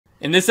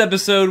In this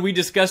episode, we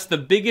discuss the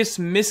biggest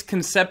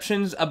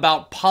misconceptions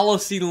about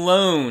policy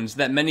loans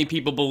that many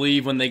people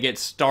believe when they get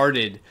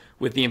started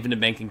with the infinite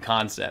banking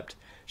concept.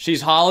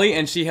 She's Holly,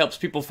 and she helps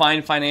people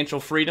find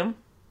financial freedom.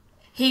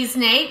 He's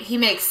Nate. He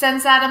makes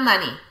sense out of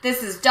money.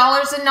 This is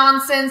Dollars and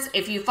Nonsense.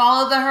 If you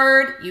follow the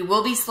herd, you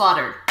will be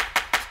slaughtered.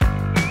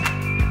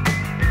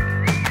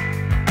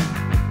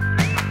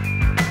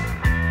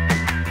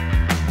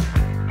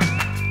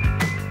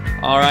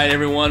 All right,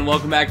 everyone,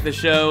 welcome back to the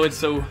show. It's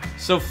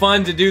so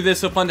fun to do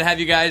this, so fun to have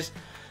you guys.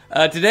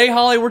 Today,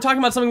 Holly, we're talking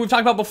about something we've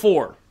talked about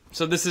before.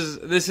 So this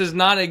is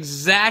not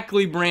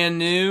exactly brand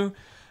new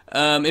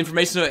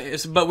information,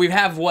 but we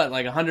have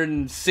like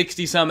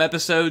 160 some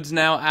episodes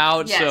now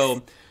out. Yes.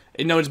 So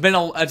it's been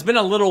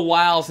a little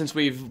while since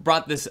we've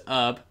brought this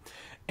up.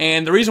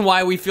 And the reason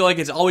why we feel like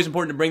it's always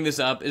important to bring this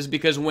up is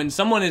because when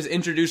someone is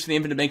introduced to the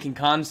infinite banking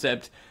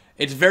concept,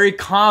 it's very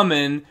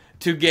common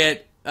to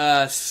get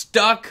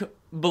stuck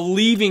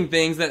believing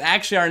things that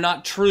actually are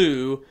not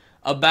true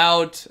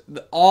about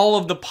all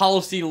of the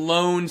policy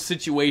loan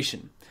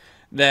situation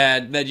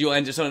that you'll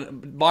end. So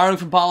borrowing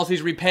from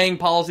policies, repaying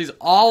policies,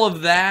 all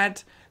of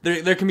that.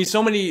 There can be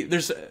so many.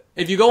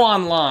 If you go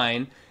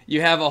online, you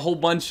have a whole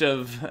bunch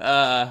of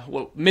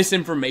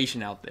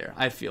misinformation out there.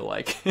 I feel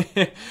like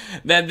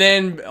that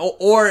then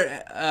or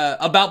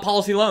about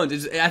policy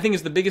loans. I think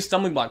it's the biggest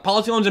stumbling block.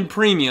 Policy loans and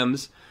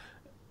premiums.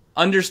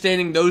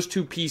 Understanding those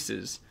two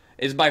pieces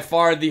is by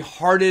far the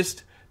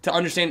hardest to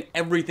understand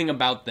everything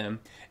about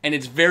them. And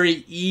it's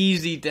very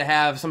easy to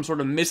have some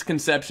sort of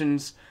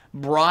misconceptions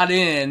brought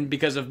in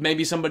because of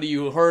maybe somebody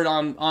you heard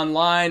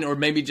online, or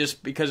maybe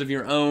just because of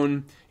your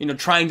own,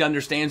 trying to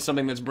understand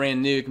something that's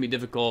brand new. It can be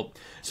difficult.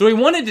 So we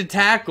wanted to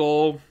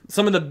tackle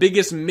some of the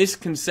biggest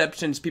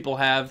misconceptions people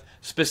have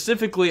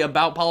specifically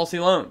about policy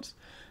loans.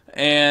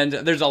 And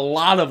there's a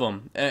lot of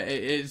them.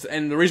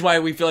 And the reason why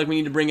we feel like we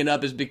need to bring it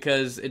up is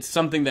because it's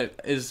something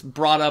that is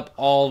brought up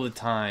all the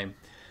time.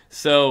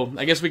 So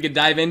I guess we could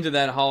dive into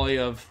that, Holly,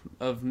 of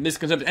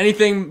misconceptions.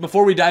 Anything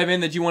before we dive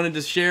in that you wanted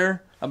to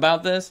share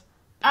about this?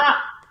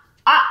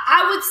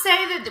 I would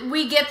say that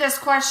we get this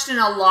question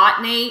a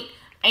lot, Nate,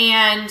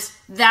 and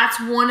that's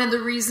one of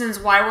the reasons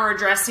why we're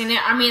addressing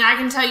it. I mean, I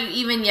can tell you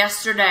even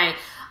yesterday,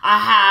 I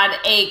had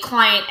a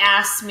client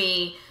ask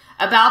me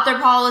about their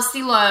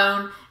policy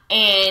loan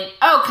and,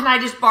 can I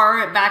just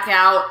borrow it back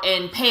out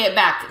and pay it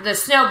back? The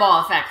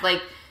snowball effect,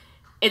 like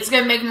it's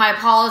going to make my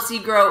policy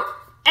grow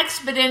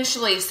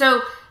exponentially.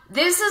 So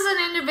this is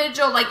an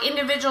individual, like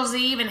individuals that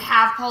even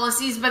have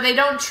policies, but they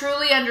don't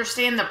truly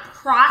understand the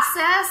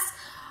process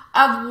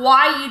of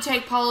why you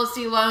take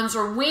policy loans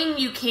or when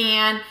you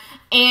can,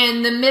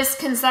 and the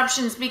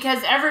misconceptions,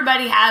 because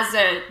everybody has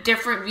a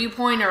different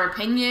viewpoint or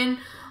opinion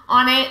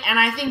on it. And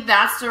I think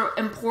that's the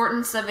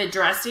importance of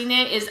addressing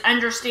it, is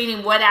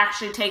understanding what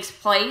actually takes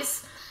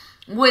place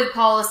with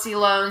policy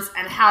loans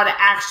and how to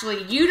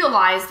actually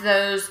utilize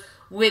those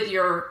with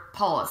your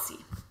policy.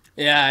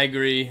 Yeah, I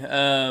agree.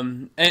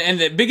 And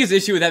the biggest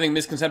issue with having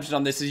misconceptions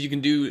on this is you can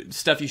do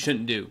stuff you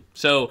shouldn't do.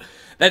 So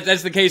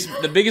that's the case.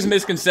 The biggest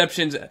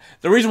misconceptions,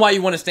 the reason why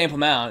you want to stamp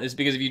them out is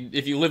because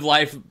if you live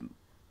life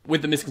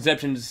with the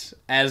misconceptions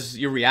as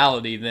your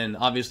reality, then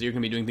obviously you're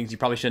going to be doing things you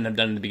probably shouldn't have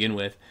done to begin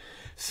with.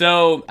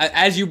 So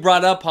as you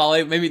brought up,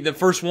 Holly, maybe the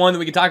first one that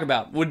we could talk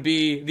about would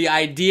be the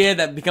idea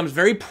that becomes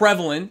very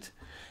prevalent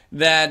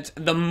that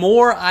the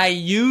more I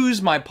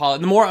use my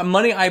policy, the more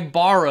money I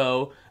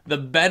borrow, the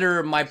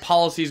better my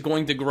policy is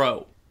going to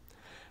grow.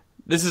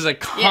 This is a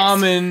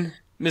common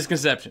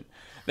misconception.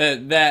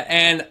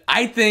 And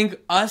I think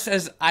us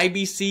as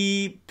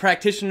IBC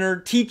practitioner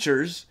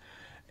teachers,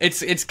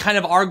 it's kind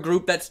of our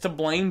group that's to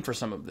blame for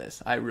some of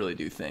this. I really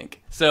do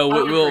think. So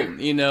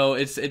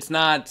it's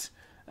not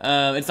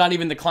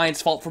even the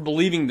client's fault for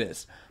believing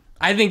this.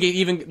 I think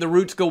even the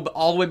roots go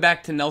all the way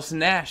back to Nelson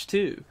Nash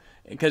too.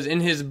 Because in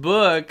his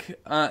book,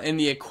 in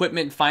the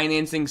equipment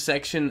financing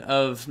section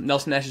of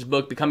Nelson Nash's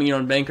book, Becoming Your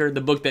Own Banker,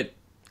 the book that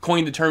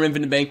coined the term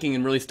infinite banking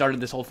and really started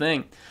this whole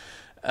thing,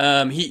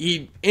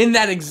 he in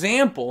that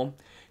example,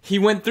 he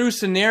went through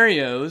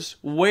scenarios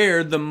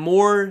where the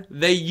more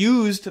they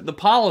used the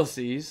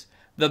policies,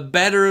 the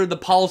better the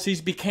policies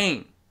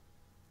became.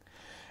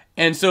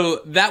 And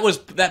so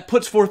that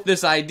puts forth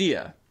this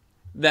idea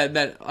that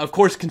of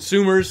course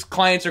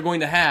clients are going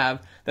to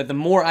have, that the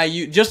more I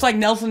use, just like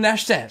Nelson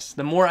Nash says,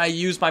 the more I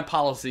use my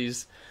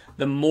policies,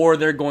 the more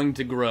they're going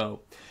to grow.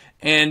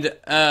 And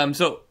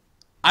so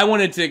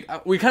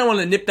we kind of want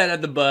to nip that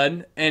at the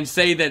bud and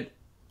say that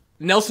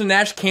Nelson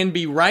Nash can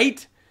be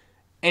right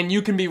and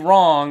you can be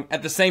wrong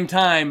at the same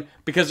time,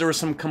 because there was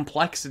some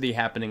complexity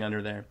happening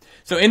under there.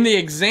 So in the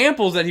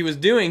examples that he was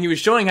doing, he was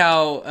showing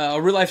how a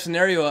real life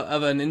scenario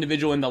of an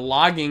individual in the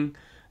logging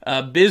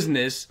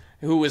business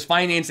who was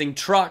financing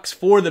trucks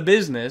for the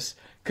business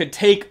could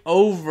take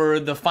over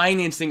the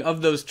financing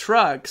of those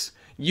trucks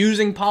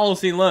using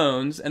policy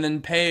loans and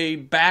then pay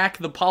back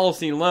the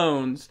policy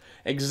loans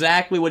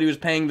exactly what he was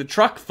paying the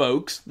truck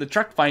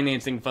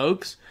financing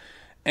folks,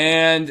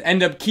 and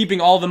end up keeping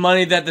all the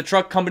money that the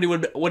truck company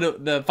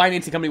the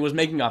financing company was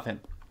making off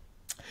him.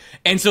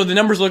 And so the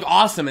numbers look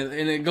awesome, and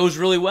it goes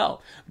really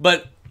well.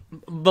 But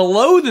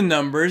below the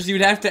numbers,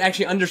 you'd have to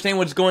actually understand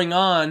what's going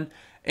on.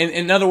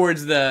 In other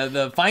words,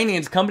 the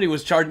finance company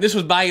was charged. This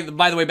was, by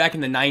the way, back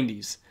in the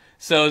 90s.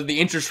 So the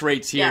interest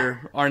rates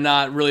here are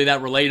not really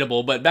that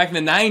relatable. But back in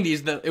the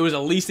 90s, it was a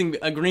leasing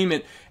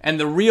agreement, and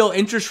the real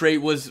interest rate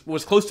was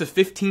close to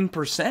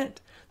 15%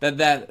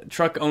 that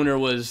truck owner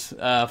was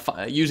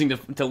using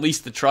to lease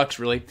the trucks,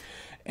 really.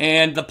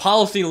 And the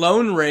policy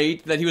loan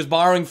rate that he was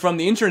borrowing from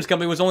the insurance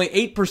company was only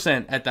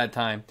 8% at that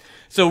time.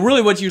 So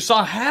really what you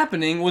saw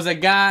happening was a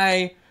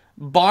guy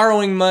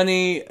borrowing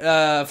money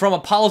from a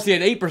policy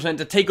at 8%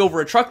 to take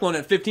over a truck loan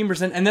at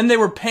 15%, and then they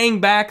were paying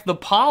back the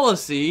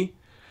policy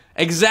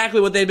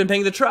exactly what they had been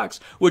paying the trucks,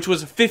 which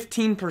was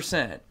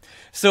 15%.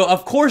 So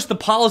of course the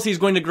policy is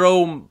going to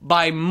grow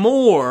by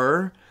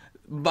more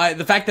by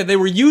the fact that they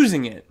were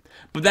using it,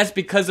 but that's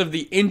because of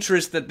the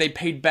interest that they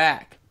paid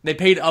back. They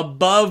paid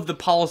above the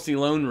policy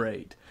loan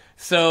rate.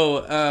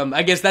 So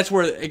I guess that's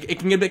where it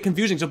can get a bit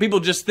confusing. So people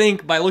just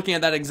think, by looking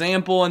at that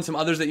example and some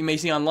others that you may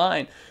see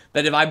online,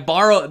 that if I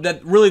borrow,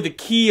 that really the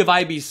key of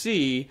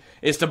IBC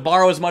is to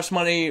borrow as much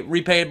money,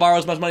 repay it, borrow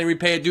as much money,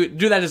 repay it,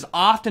 do that as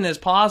often as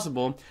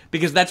possible,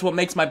 because that's what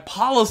makes my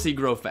policy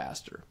grow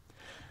faster.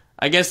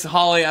 I guess,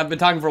 Holly, I've been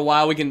talking for a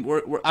while. I'm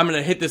going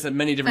to hit this at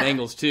many different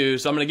angles too,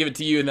 so I'm going to give it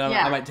to you, and then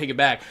I might take it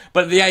back.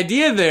 But the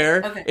idea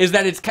there is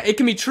that it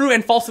can be true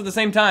and false at the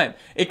same time.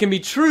 It can be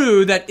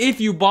true that if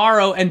you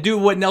borrow and do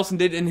what Nelson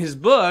did in his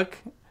book,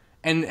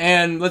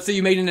 and let's say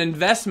you made an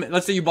investment.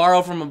 Let's say you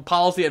borrow from a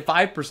policy at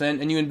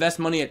 5% and you invest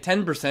money at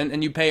 10%,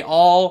 and you pay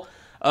all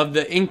of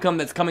the income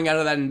that's coming out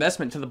of that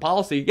investment to the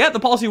policy. Yeah,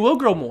 the policy will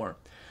grow more.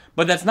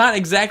 But that's not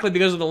exactly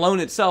because of the loan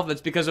itself. That's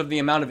because of the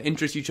amount of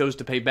interest you chose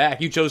to pay back.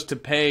 You chose to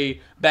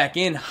pay back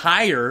in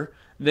higher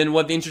than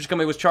what the insurance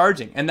company was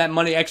charging. And that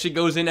money actually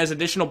goes in as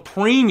additional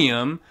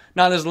premium,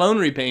 not as loan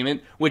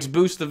repayment, which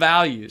boosts the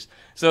values.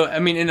 So, I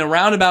mean, in a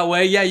roundabout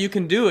way, yeah, you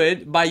can do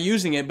it by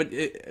using it.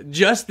 But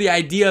just the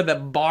idea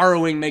that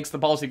borrowing makes the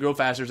policy grow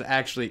faster is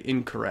actually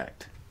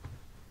incorrect.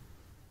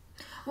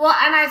 Well,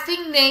 and I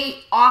think, Nate,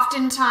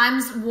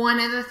 oftentimes one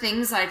of the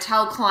things I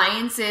tell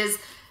clients is,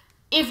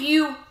 if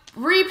you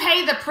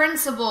repay the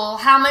principal,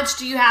 how much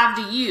do you have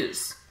to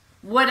use?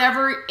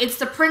 Whatever, it's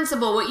the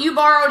principal. What you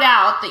borrowed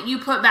out that you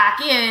put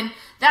back in,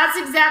 that's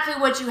exactly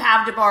what you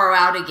have to borrow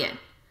out again.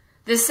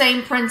 The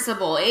same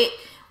principal.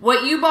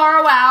 What you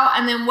borrow out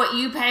and then what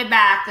you pay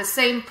back, the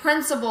same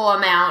principal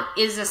amount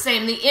is the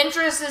same. The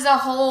interest is a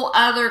whole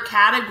other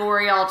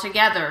category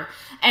altogether.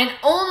 And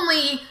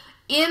only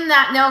in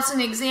that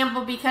Nelson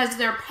example, because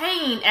they're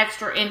paying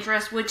extra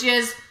interest, which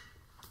is,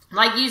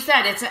 like you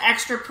said, it's an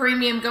extra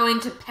premium going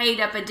to paid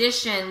up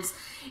additions.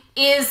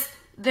 Is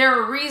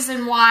there a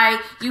reason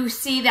why you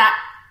see that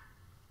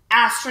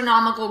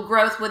astronomical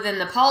growth within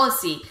the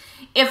policy?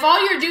 If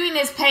all you're doing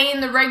is paying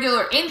the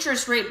regular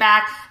interest rate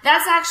back,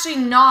 that's actually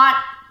not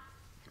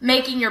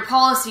making your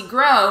policy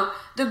grow.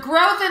 The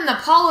growth in the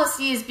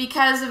policy is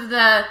because of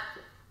the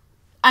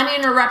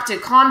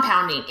uninterrupted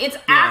compounding. It's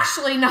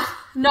actually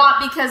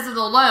not because of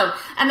the loan.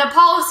 And the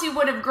policy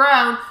would have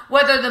grown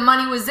whether the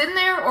money was in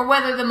there or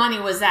whether the money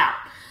was out.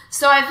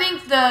 So I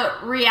think the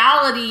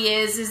reality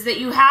is that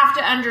you have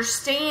to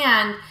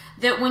understand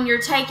that when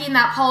you're taking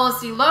that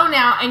policy loan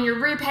out and you're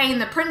repaying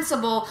the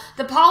principal,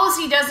 the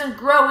policy doesn't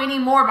grow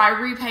anymore by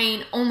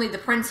repaying only the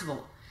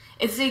principal.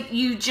 It's that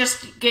you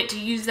just get to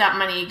use that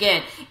money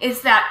again.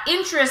 It's that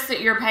interest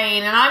that you're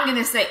paying, and I'm going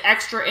to say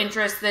extra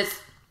interest,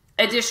 this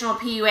additional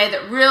PUA,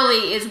 that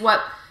really is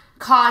what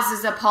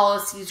causes a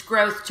policy's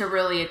growth to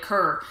really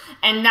occur.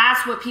 And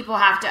that's what people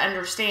have to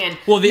understand.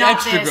 Well, the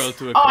extra growth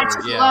to occur. Oh, I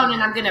took a loan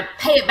and I'm going to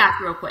pay it back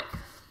real quick.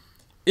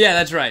 Yeah,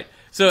 that's right.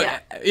 So,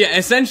 yeah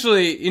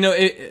essentially,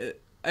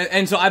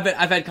 and so I've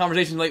had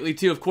conversations lately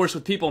too, of course,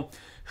 with people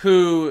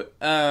who,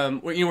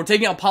 we're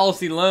taking out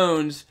policy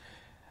loans.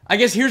 I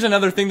guess here's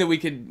another thing that we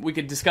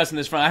could discuss in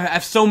this front. I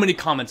have so many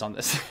comments on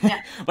this.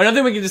 Yeah. But another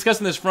thing we can discuss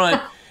in this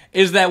front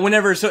is that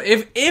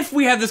if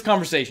we have this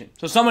conversation,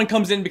 so someone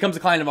comes in, becomes a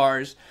client of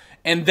ours,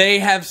 and they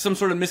have some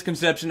sort of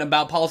misconception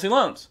about policy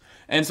loans.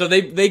 And so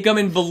they come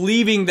in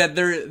believing that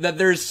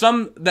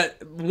that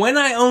when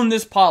I own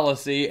this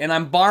policy and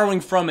I'm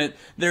borrowing from it,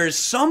 there is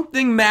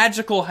something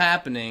magical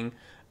happening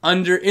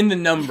in the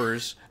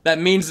numbers that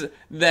means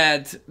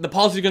that the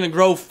policy is going to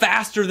grow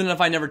faster than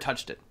if I never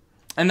touched it.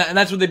 And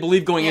that's what they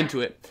believe going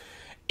into it.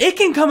 It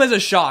can come as a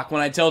shock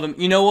when I tell them,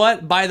 you know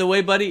what, by the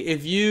way, buddy,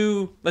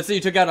 let's say you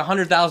took out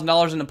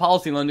 $100,000 in a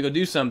policy loan to go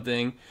do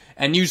something,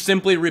 and you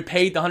simply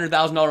repaid the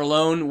 $100,000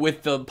 loan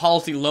with the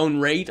policy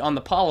loan rate on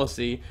the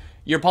policy,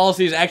 your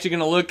policy is actually going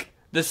to look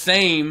the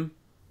same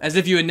as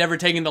if you had never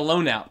taken the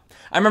loan out.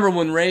 I remember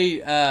when Ray,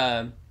 it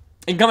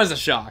can come as a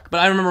shock, but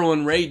I remember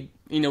when Ray,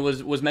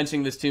 was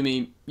mentioning this to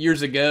me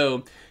years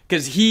ago,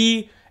 because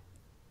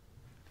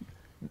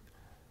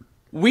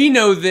we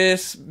know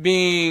this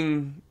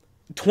being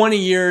 20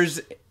 years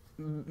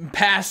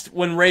past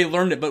when Ray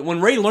learned it. But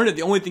when Ray learned it,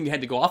 the only thing you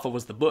had to go off of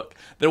was the book.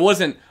 There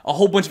wasn't a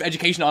whole bunch of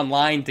education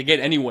online to get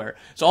anywhere.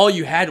 So all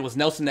you had was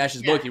Nelson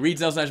Nash's book. He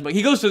reads Nelson Nash's book.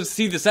 He goes to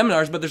see the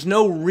seminars, but there's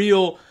no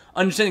real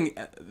understanding.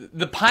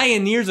 The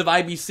pioneers of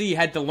IBC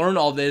had to learn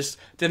all this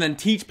to then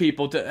teach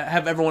people, to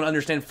have everyone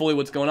understand fully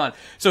what's going on.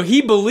 So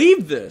he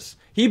believed this.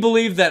 He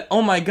believed that,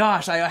 oh my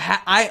gosh,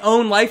 I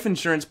own life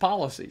insurance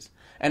policies,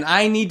 and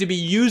I need to be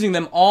using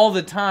them all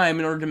the time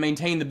in order to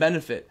maintain the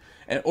benefit,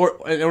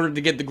 or in order to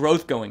get the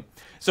growth going.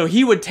 So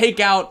he would take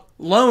out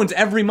loans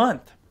every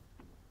month,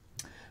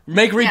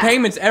 make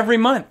repayments every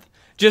month.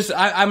 Just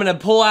I'm gonna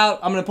pull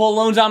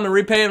loans out, I'm gonna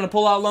repay, I'm gonna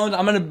pull out loans,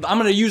 I'm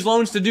gonna use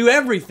loans to do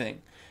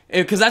everything,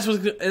 because that's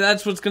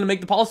what's gonna make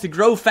the policy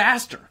grow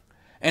faster,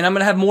 and I'm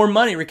gonna have more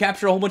money,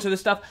 recapture a whole bunch of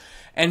this stuff.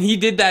 And he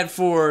did that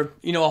for,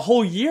 a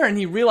whole year, and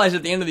he realized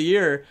at the end of the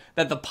year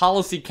that the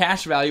policy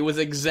cash value was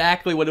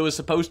exactly what it was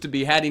supposed to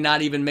be had he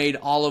not even made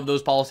all of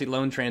those policy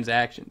loan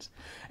transactions.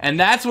 And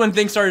that's when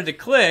things started to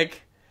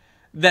click,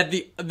 that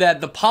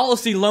the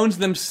policy loans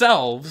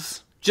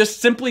themselves,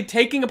 just simply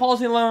taking a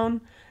policy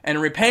loan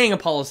and repaying a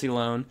policy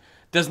loan,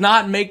 does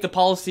not make the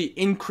policy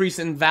increase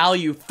in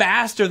value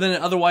faster than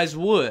it otherwise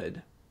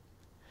would.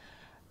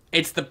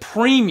 It's the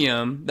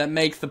premium that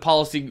makes the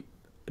policy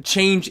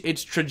change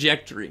its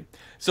trajectory.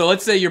 So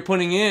let's say you're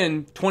putting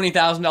in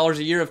 $20,000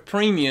 a year of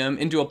premium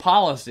into a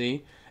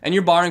policy, and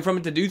you're borrowing from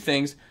it to do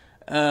things.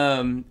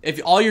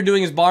 If all you're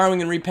doing is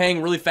borrowing and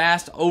repaying really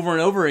fast over and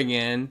over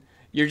again,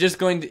 you're just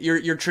going to,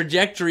 your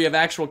trajectory of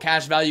actual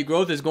cash value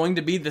growth is going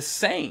to be the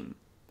same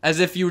as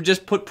if you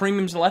just put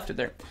premiums and left it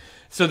there.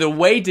 So the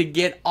way to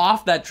get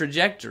off that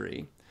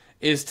trajectory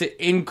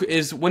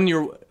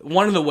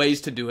one of the ways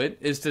to do it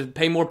is to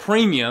pay more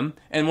premium,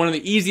 and one of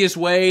the easiest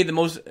way, the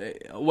most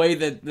way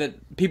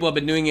that people have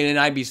been doing it in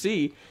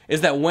IBC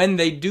is that when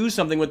they do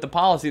something with the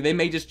policy, they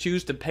may just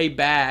choose to pay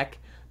back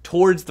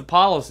towards the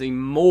policy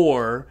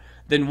more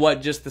than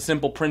what just the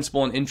simple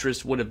principal and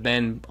interest would have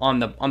been on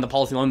the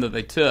policy loan that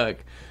they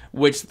took,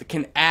 which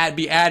can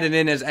be added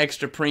in as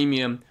extra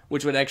premium,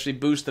 which would actually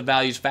boost the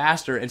values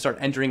faster and start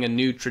entering a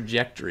new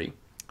trajectory.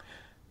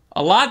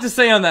 A lot to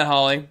say on that,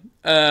 Holly.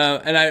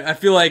 And I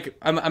feel like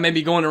I may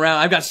be going around.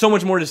 I've got so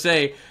much more to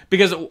say,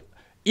 because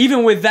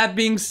even with that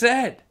being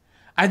said,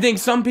 I think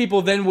some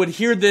people then would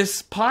hear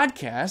this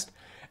podcast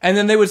and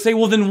then they would say,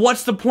 well, then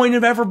what's the point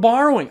of ever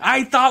borrowing?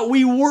 I thought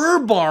we were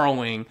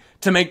borrowing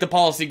to make the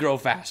policy grow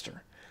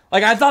faster.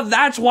 Like, I thought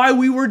that's why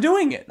we were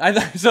doing it.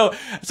 So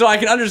I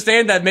can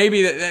understand that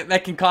maybe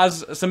that can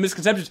cause some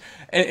misconceptions.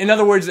 In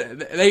other words,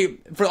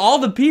 for all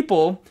the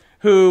people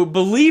who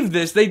believe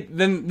this, they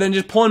then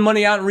just pulling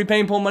money out and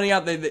repaying, pulling money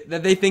out,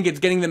 that they think it's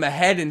getting them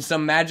ahead in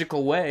some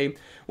magical way.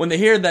 When they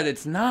hear that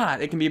it's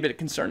not, it can be a bit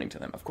concerning to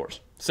them, of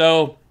course.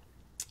 So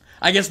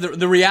I guess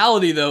the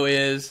reality, though,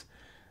 is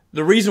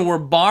the reason we're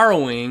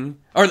borrowing,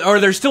 or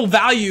there's still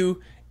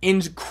value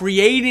in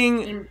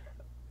creating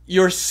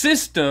your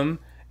system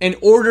in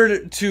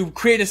order to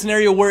create a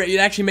scenario where it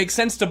actually makes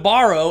sense to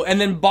borrow,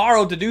 and then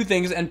borrow to do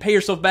things and pay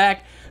yourself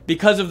back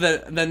because of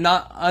the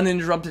not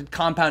uninterrupted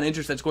compound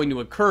interest that's going to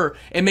occur.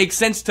 It makes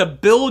sense to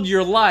build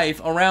your life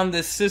around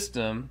this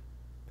system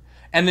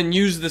and then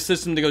use the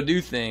system to go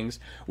do things.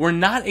 We're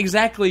not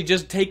exactly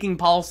just taking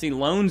policy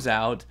loans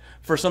out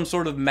for some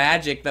sort of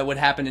magic that would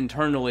happen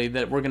internally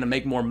that we're going to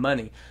make more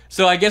money.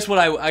 So I guess what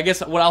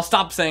I'll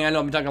stop saying, I know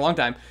I've been talking a long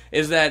time,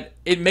 is that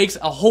it makes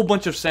a whole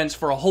bunch of sense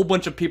for a whole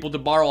bunch of people to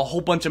borrow a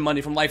whole bunch of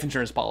money from life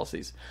insurance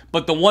policies.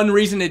 But the one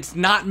reason it's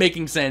not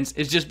making sense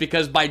is just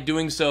because by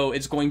doing so,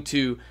 it's going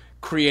to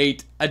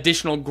create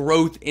additional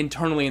growth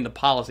internally in the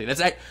policy.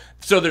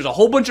 So there's a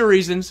whole bunch of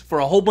reasons for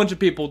a whole bunch of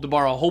people to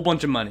borrow a whole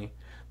bunch of money.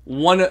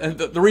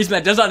 The reason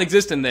that does not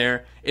exist in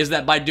there is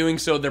that by doing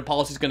so, their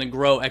policy is going to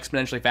grow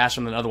exponentially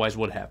faster than otherwise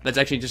would have. That's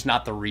actually just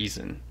not the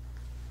reason.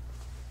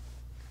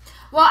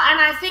 Well, and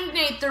I think,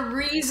 Nate, the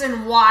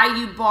reason why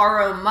you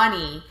borrow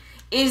money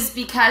is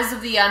because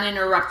of the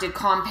uninterrupted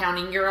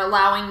compounding. You're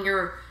allowing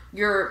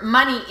your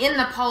money in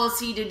the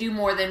policy to do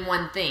more than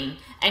one thing,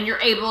 and you're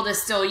able to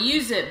still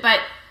use it.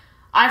 But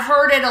I've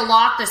heard it a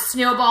lot, the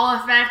snowball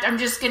effect. I'm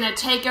just going to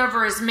take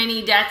over as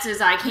many debts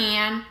as I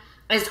can,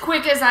 as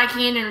quick as I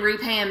can, and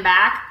repay them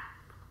back.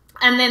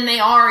 And then they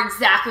are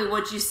exactly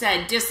what you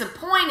said,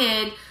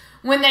 disappointed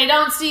when they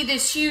don't see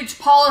this huge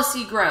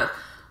policy growth.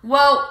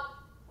 Well,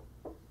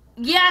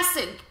 yes,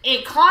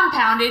 it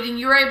compounded and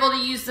you were able to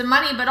use the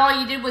money, but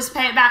all you did was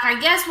pay it back. I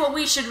guess what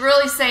we should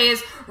really say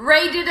is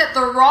Ray did it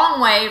the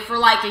wrong way for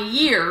like a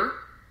year,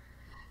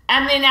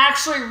 and then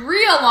actually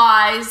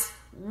realized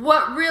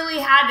what really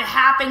had to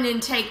happen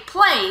and take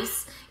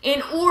place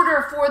in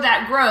order for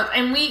that growth.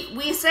 And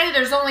we say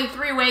there's only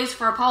 3 ways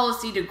for a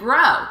policy to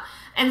grow.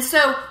 And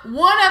so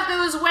one of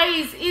those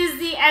ways is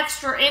the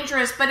extra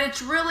interest, but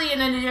it's really an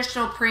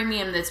additional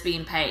premium that's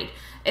being paid.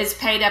 It's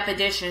paid up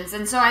additions.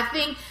 And so I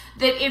think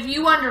that if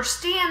you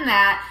understand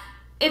that,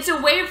 it's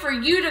a way for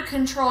you to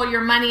control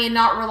your money and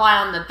not rely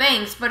on the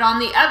banks. But on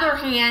the other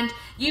hand,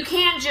 you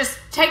can't just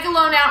take a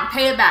loan out and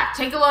pay it back.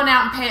 Take a loan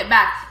out and pay it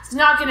back. It's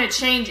not going to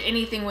change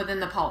anything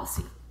within the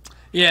policy.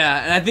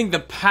 Yeah, and I think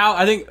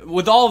I think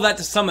with all of that,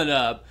 to sum it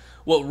up,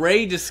 what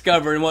Ray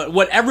discovered and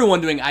what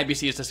everyone doing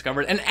IBC has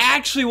discovered, and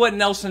actually what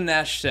Nelson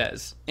Nash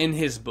says in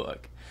his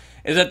book,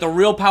 is that the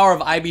real power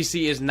of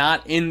IBC is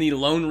not in the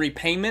loan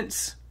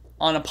repayments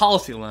on a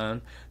policy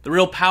loan. The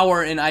real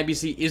power in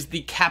IBC is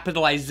the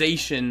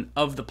capitalization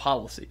of the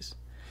policies.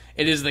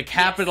 It is the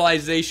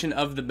capitalization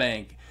of the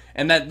bank.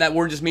 And that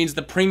word just means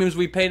the premiums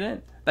we paid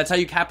in. That's how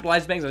you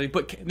capitalize banks.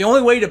 The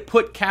only way to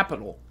put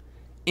capital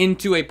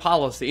into a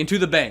policy, into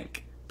the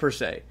bank, per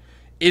se,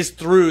 is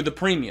through the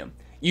premium.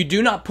 You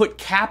do not put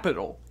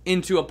capital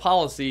into a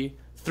policy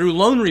through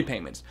loan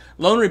repayments.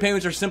 Loan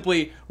repayments are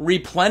simply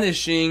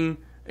replenishing,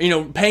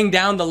 paying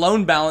down the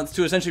loan balance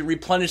to essentially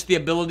replenish the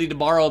ability to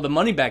borrow the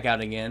money back out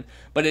again,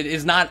 but it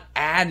is not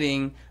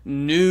adding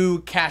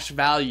new cash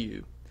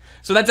value.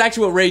 So that's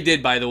actually what Ray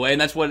did, by the way, and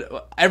that's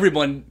what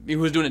everyone who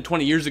was doing it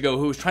 20 years ago,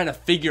 who was trying to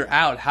figure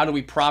out how do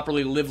we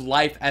properly live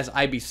life as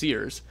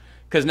IBCers,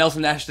 because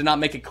Nelson Nash did not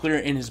make it clear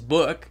in his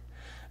book.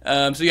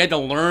 So you had to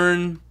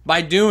learn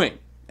by doing.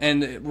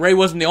 And Ray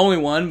wasn't the only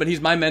one, but he's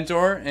my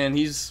mentor, and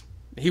he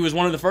was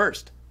one of the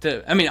first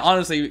to. I mean,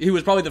 honestly, he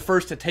was probably the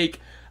first to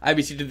take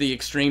IBC to the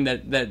extreme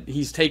that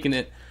he's taken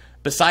it.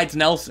 Besides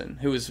Nelson,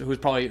 who was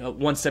probably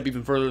one step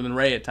even further than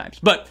Ray at times.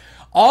 But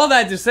all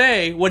that to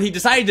say, what he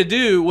decided to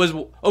do was,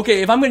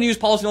 okay, if I'm going to use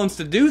policy loans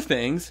to do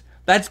things,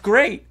 that's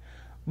great.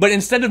 But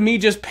instead of me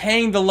just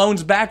paying the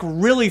loans back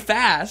really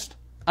fast,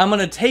 I'm going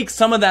to take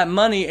some of that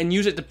money and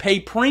use it to pay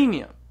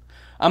premium.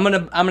 I'm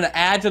gonna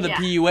add to the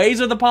PUAs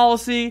of the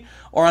policy,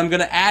 or I'm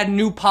gonna add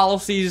new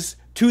policies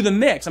to the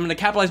mix. I'm gonna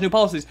capitalize new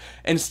policies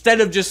instead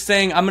of just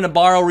saying I'm gonna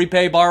borrow,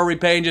 repay,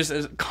 and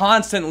just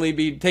constantly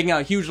be taking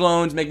out huge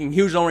loans, making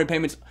huge loan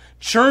repayments.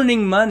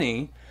 Churning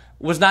money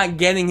was not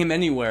getting him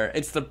anywhere.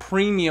 It's the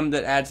premium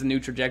that adds a new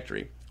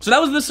trajectory. So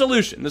that was the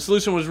solution. The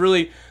solution was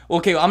really,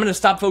 okay, I'm gonna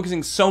stop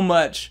focusing so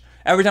much.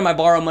 Every time I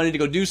borrow money to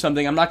go do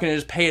something, I'm not gonna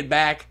just pay it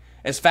back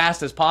as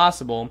fast as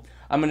possible.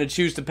 I'm going to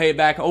choose to pay it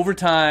back over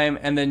time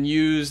and then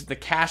use the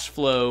cash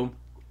flow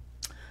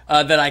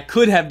that I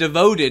could have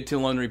devoted to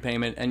loan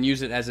repayment and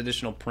use it as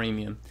additional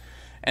premium.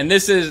 And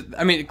this is,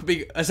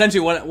 essentially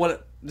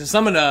what to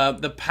sum it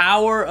up, the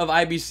power of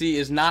IBC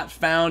is not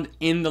found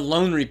in the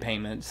loan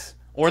repayments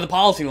or the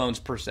policy loans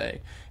per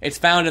se. It's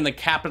found in the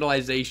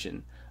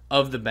capitalization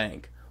of the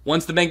bank.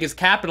 Once the bank is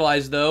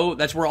capitalized, though,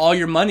 that's where all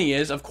your money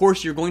is. Of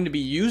course, you're going to be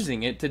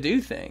using it to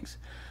do things.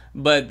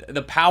 But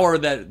the power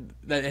that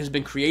has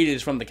been created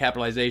is from the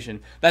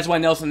capitalization. That's why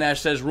Nelson Nash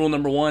says rule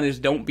number 1 is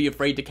don't be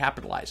afraid to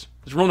capitalize.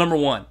 It's rule number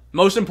 1.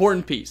 Most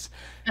important piece.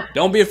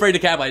 Don't be afraid to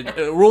capitalize.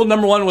 Rule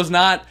number 1 was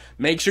not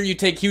make sure you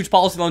take huge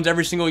policy loans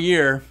every single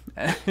year.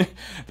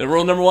 The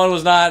rule number 1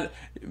 was not,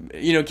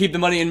 keep the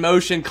money in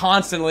motion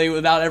constantly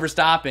without ever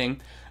stopping.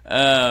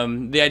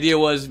 The idea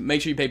was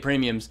make sure you pay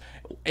premiums.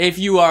 If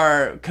you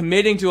are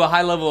committing to a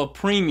high level of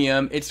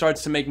premium, it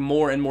starts to make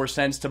more and more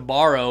sense to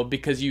borrow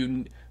because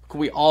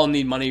we all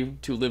need money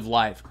to live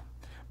life.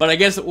 But I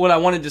guess what I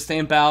wanted to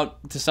stamp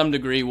out to some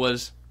degree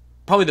was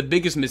probably the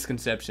biggest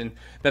misconception,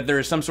 that there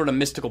is some sort of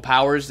mystical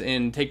powers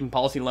in taking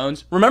policy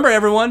loans. Remember,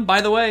 everyone,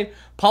 by the way,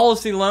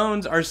 policy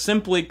loans are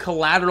simply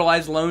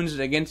collateralized loans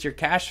against your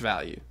cash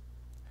value.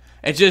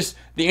 It's just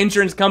the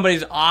insurance company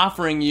is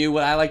offering you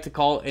what I like to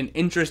call an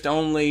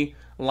interest-only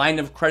line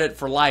of credit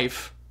for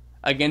life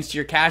against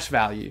your cash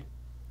value.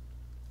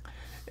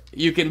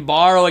 You can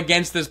borrow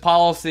against this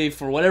policy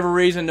for whatever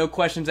reason, no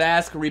questions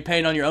asked, repay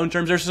it on your own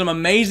terms. There's some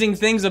amazing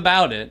things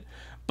about it,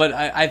 but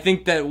I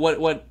think that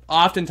what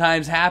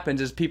oftentimes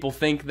happens is people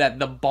think that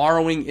the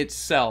borrowing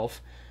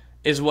itself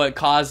is what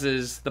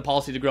causes the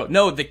policy to grow.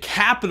 No, the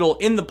capital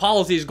in the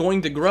policy is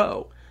going to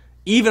grow,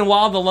 even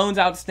while the loan's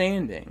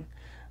outstanding.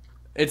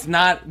 The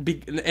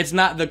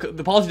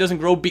policy doesn't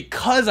grow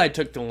because I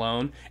took the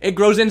loan. It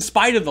grows in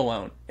spite of the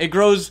loan. It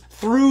grows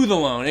through the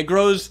loan. It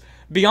grows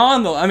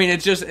beyond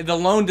the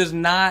loan does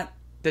not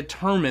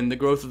determine the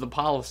growth of the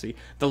policy.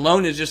 The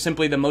loan is just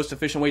simply the most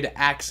efficient way to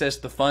access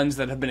the funds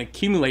that have been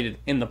accumulated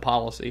in the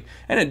policy.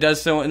 And it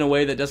does so in a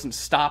way that doesn't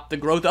stop the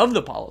growth of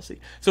the policy.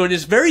 So it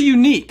is very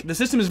unique. The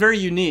system is very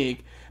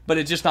unique, but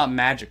it's just not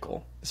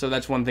magical. So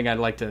that's one thing I'd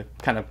like to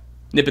kind of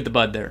nip at the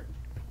bud there.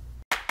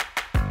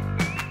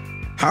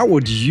 How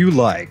would you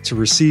like to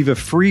receive a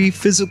free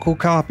physical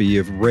copy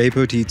of Ray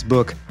Poteet's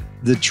book,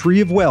 The Tree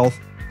of Wealth: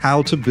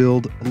 How to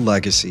Build a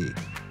Legacy?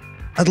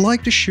 I'd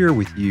like to share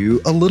with you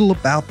a little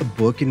about the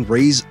book in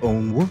Ray's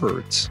own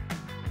words.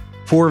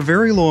 For a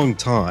very long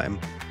time,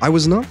 I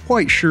was not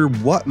quite sure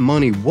what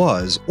money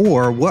was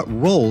or what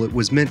role it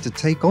was meant to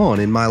take on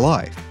in my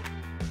life.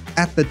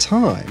 At the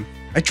time,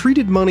 I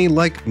treated money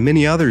like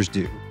many others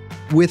do,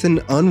 with an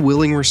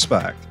unwilling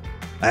respect,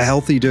 a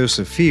healthy dose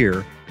of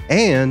fear,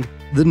 and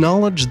the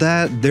knowledge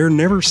that there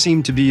never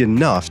seemed to be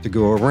enough to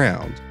go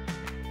around.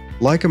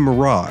 Like a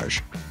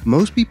mirage,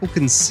 most people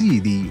can see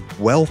the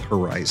wealth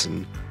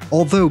horizon,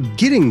 although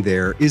getting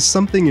there is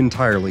something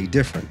entirely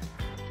different.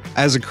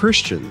 As a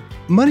Christian,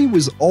 money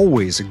was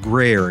always a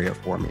gray area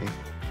for me.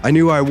 I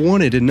knew I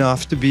wanted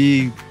enough to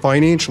be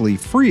financially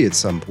free at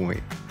some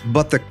point,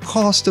 but the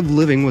cost of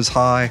living was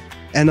high,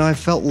 and I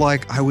felt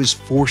like I was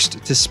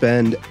forced to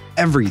spend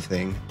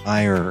everything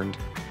I earned.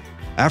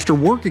 After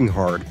working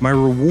hard, my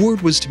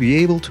reward was to be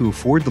able to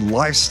afford the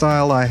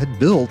lifestyle I had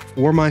built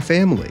for my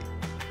family.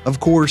 Of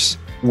course,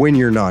 when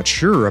you're not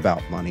sure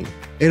about money,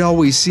 it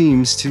always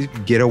seems to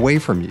get away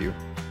from you.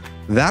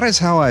 That is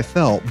how I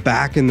felt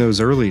back in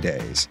those early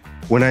days,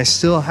 when I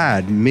still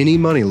had many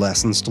money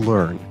lessons to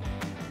learn.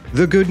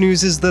 The good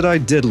news is that I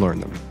did learn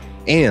them,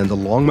 and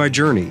along my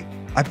journey,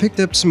 I picked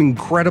up some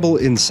incredible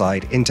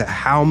insight into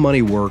how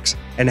money works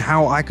and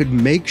how I could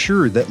make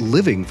sure that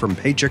living from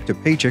paycheck to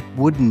paycheck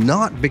would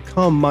not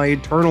become my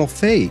eternal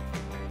fate.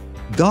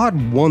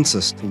 God wants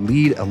us to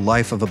lead a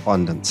life of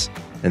abundance,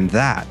 and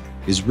that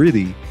is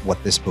really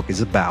what this book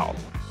is about.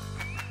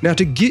 Now,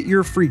 to get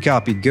your free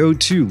copy, go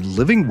to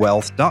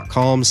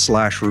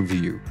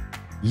livingwealth.com/review.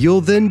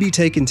 You'll then be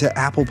taken to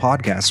Apple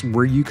Podcasts,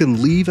 where you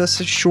can leave us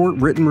a short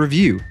written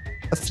review.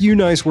 A few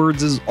nice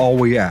words is all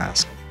we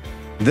ask.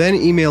 Then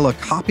email a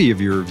copy of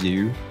your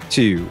review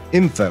to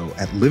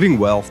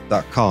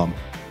info@livingwealth.com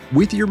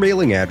with your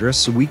mailing address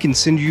so we can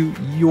send you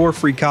your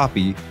free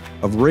copy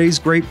of Ray's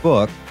great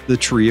book, The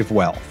Tree of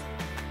Wealth.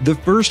 The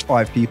first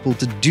 5 people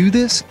to do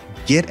this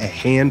get a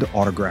hand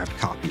autographed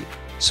copy,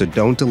 so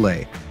don't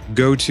delay.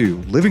 Go to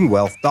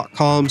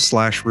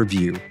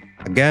livingwealth.com/review.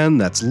 Again,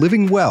 that's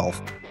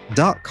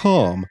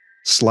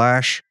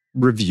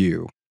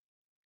livingwealth.com/review.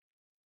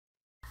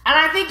 And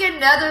I think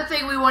another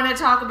thing we want to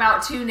talk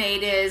about too,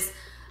 Nate, is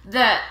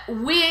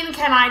when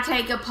can I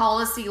take a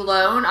policy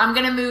loan? I'm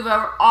going to move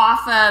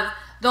off of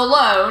the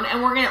loan,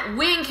 and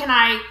when can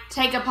I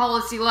take a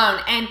policy loan?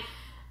 And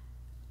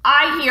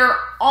I hear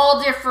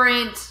all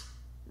different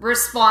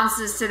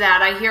responses to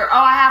that. I hear,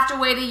 I have to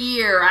wait a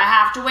year. I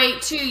have to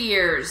wait 2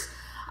 years.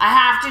 I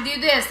have to do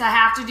this. I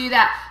have to do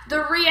that.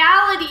 The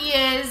reality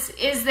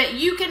is that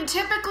you can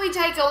typically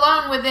take a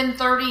loan within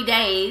 30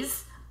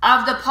 days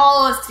of the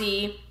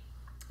policy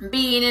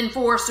being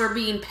enforced or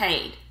being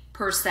paid,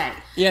 per se.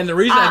 Yeah, and the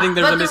reason I think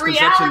there's a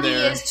misconception there. But the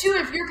reality is, too,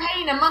 if you're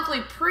paying a monthly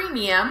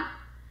premium,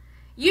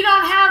 you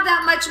don't have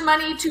that much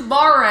money to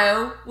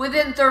borrow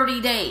within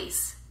 30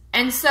 days.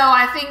 And so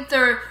I think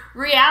the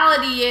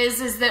reality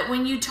is that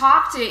when you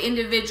talk to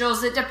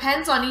individuals, it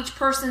depends on each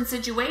person's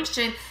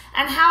situation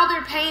and how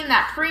they're paying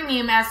that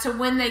premium as to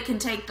when they can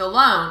take the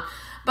loan.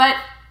 But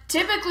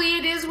typically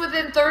it is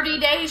within 30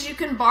 days you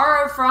can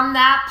borrow from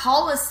that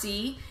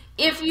policy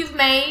if you've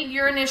made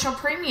your initial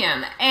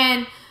premium.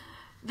 And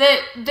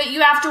that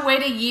you have to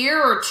wait a year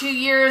or 2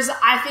 years,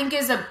 I think,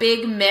 is a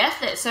big myth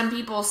that some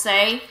people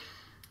say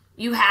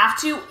you have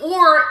to,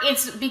 or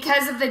it's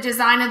because of the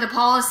design of the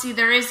policy,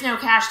 there is no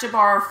cash to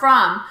borrow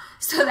from.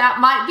 So that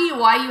might be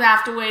why you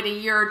have to wait a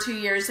year or 2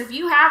 years. If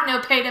you have no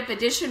paid up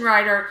addition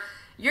rider,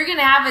 you're going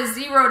to have a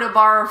zero to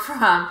borrow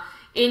from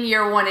in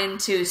year 1 and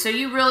 2. So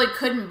you really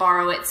couldn't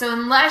borrow it. So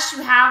unless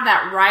you have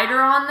that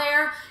rider on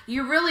there,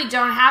 you really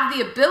don't have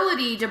the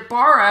ability to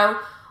borrow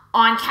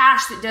on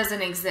cash that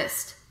doesn't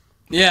exist.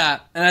 Yeah,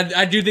 and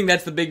I do think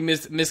that's the big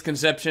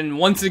misconception.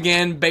 Once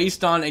again,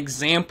 based on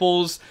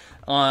examples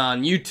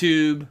on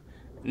YouTube,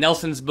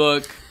 Nelson's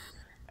book,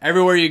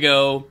 everywhere you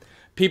go,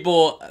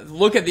 people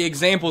look at the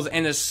examples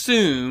and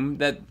assume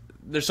that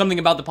there's something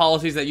about the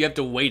policies that you have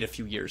to wait a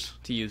few years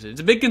to use it.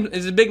 It's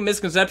a big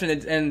misconception,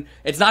 and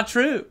it's not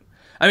true.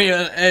 I mean,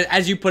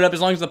 as you put up, as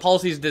long as the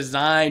policy is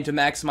designed to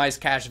maximize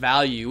cash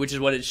value, which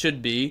is what it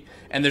should be,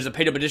 and there's a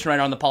paid-up addition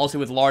rider on the policy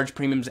with large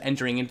premiums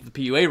entering into the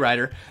PUA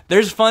rider,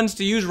 there's funds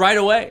to use right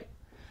away.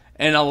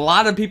 And a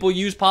lot of people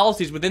use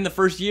policies within the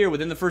first year,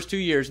 within the first 2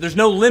 years. There's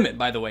no limit,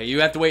 by the way.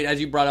 You have to wait,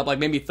 as you brought up, like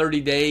maybe 30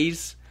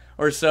 days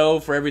or so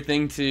for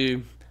everything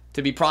to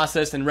be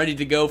processed and ready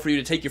to go for you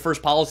to take your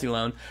first policy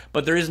loan.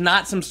 But there is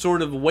not some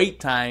sort of wait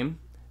time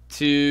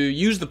to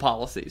use the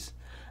policies.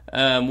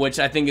 Which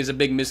I think is a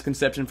big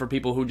misconception for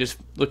people who just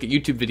look at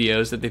YouTube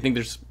videos, that they think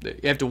you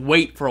have to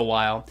wait for a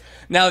while.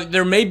 Now,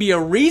 there may be a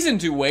reason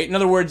to wait. In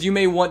other words, you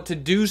may want to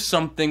do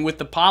something with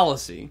the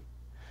policy,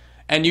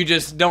 and you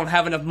just don't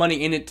have enough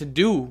money in it to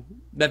do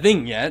the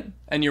thing yet,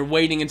 and you're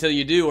waiting until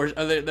you do.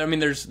 I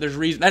mean, there's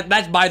reason.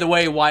 That's, by the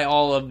way, why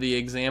all of the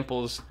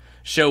examples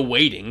show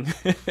waiting,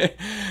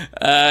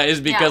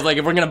 is because, like,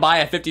 if we're going to buy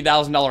a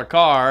 $50,000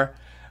 car,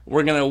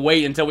 we're going to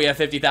wait until we have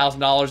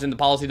 $50,000 in the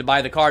policy to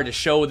buy the car to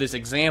show this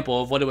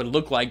example of what it would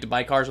look like to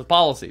buy cars with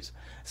policies.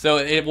 So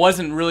it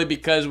wasn't really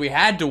because we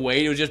had to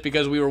wait. It was just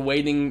because we were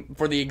waiting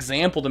for the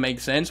example to make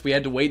sense. We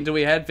had to wait until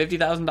we had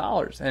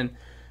 $50,000. And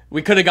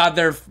we could have got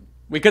there.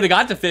 We could have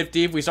got to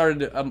 50 if we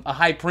started a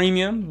high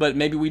premium, but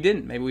maybe we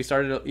didn't. Maybe we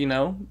started,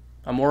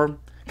 a more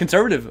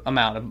conservative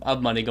amount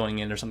of money going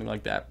in or something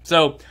like that.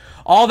 So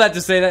all that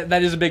to say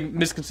that is a big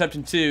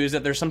misconception too, is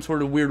that there's some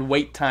sort of weird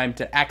wait time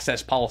to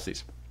access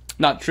policies.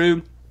 Not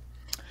true.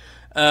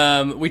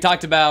 We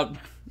talked about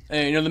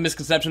the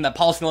misconception that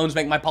policy loans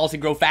make my policy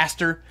grow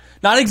faster.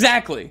 Not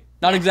exactly.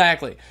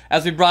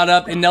 As we brought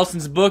up in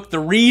Nelson's book, the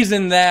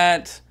reason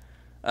that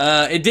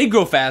it did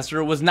grow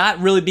faster was not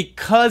really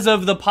because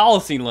of the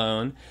policy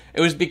loan.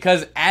 It was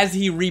because as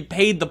he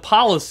repaid the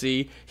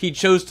policy, he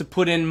chose to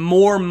put in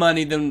more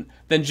money than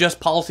just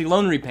policy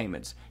loan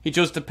repayments. He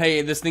chose to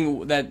pay this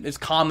thing that is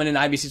common in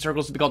IBC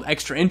circles to be called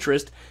extra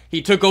interest.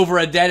 He took over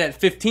a debt at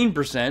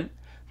 15%.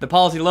 The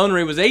policy loan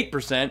rate was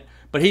 8%,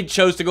 but he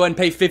chose to go ahead and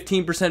pay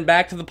 15%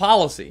 back to the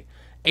policy.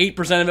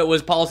 8% of it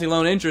was policy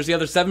loan interest. The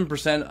other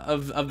 7%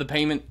 of the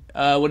payment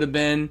would have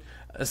been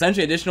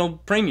essentially additional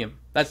premium.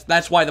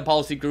 That's why the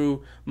policy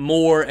grew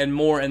more and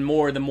more and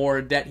more the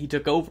more debt he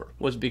took over,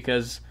 was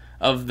because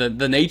of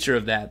the nature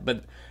of that.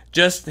 But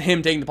just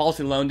him taking the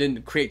policy loan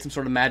didn't create some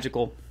sort of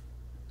magical,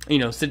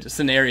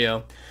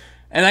 scenario.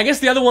 And I guess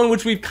the other one,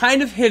 which we've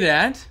kind of hit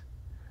at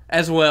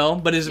as well,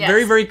 but is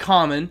very, very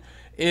common,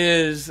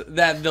 is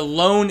that the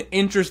loan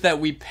interest that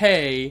we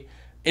pay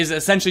is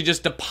essentially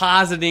just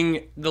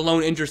depositing the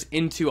loan interest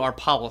into our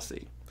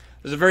policy.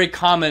 There's a very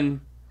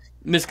common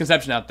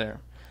misconception out there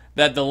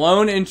that the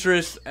loan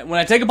interest, when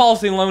I take a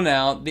policy loan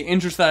out, the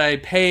interest that I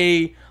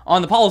pay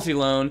on the policy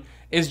loan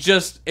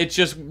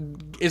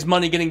is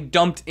money getting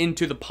dumped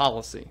into the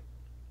policy.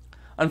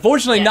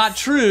 Unfortunately, not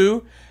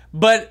true,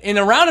 but in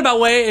a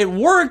roundabout way, it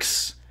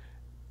works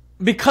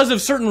because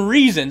of certain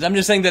reasons. I'm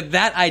just saying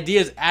that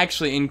idea is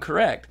actually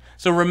incorrect.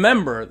 So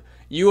remember,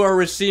 you are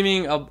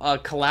receiving a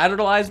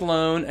collateralized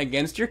loan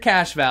against your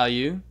cash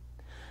value.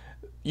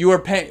 You are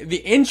paying,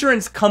 the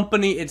insurance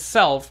company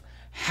itself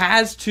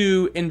has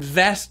to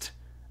invest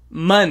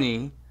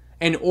money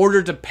in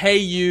order to pay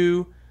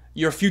you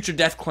your future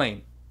death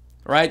claim,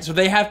 right? So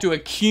they have to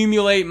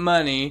accumulate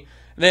money.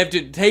 They have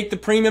to take the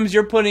premiums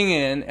you're putting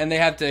in, and they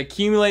have to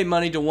accumulate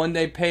money to one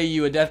day pay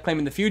you a death claim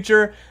in the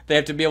future. They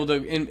have to be able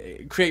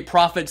to create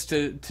profits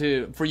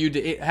for you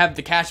to have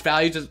the cash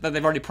values that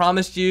they've already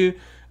promised you.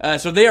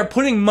 So they are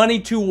putting money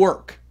to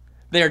work.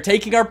 They are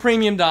taking our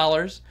premium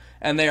dollars,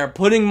 and they are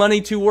putting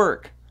money to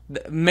work,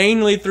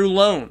 mainly through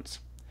loans.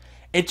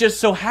 It just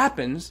so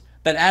happens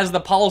that as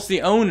the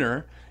policy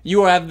owner,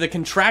 you have the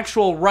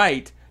contractual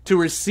right to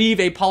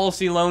receive a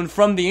policy loan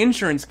from the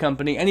insurance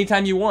company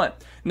anytime you want.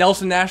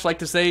 Nelson Nash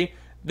liked to say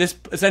this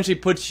essentially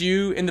puts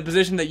you in the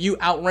position that you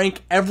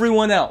outrank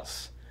everyone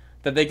else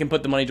that they can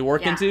put the money to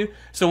work into.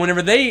 So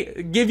whenever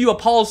they give you a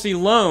policy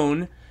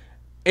loan,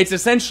 it's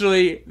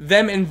essentially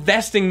them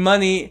investing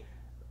money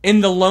in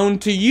the loan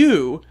to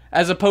you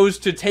as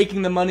opposed to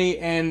taking the money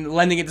and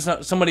lending it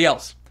to somebody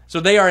else.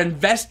 So they are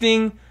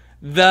investing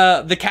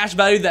the cash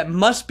value that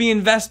must be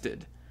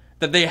invested,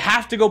 that they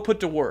have to go put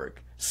to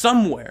work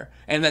somewhere,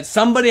 and that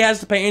somebody has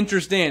to pay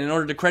interest in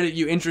order to credit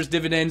you interest,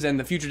 dividends, and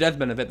the future death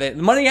benefit.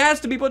 The money has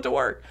to be put to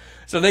work.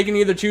 So they can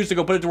either choose to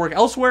go put it to work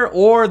elsewhere,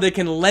 or they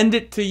can lend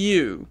it to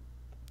you.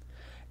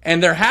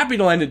 And they're happy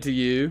to lend it to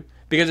you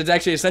because it's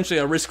actually essentially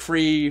a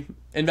risk-free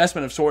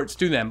investment of sorts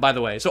to them, by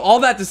the way. So all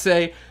that to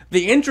say,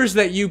 the interest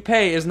that you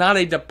pay is not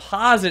a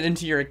deposit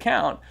into your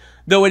account,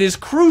 though it is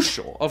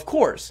crucial, of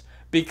course,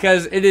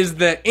 because it is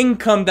the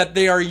income that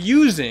they are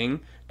using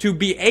to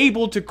be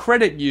able to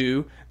credit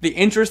you the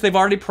interest they've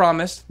already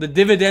promised, the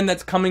dividend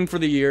that's coming for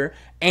the year,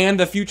 and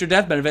the future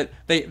death benefit.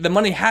 The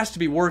money has to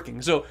be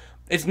working. So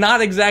it's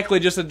not exactly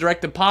just a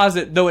direct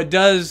deposit, though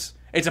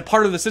it's a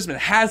part of the system.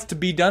 It has to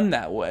be done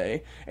that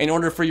way in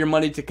order for your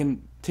money to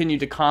continue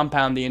to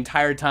compound the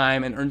entire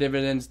time and earn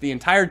dividends the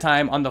entire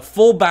time on the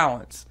full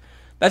balance.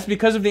 That's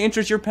because of the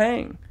interest you're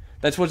paying.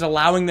 That's what's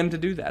allowing them to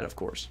do that, of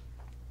course.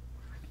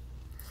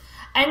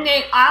 And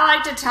Nate, I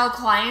like to tell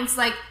clients,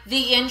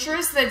 the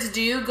interest that's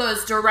due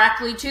goes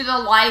directly to the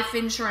life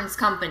insurance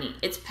company.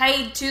 It's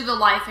paid to the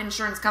life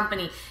insurance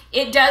company.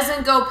 It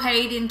doesn't go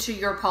paid into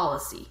your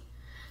policy.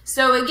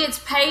 So it gets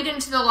paid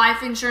into the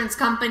life insurance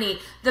company.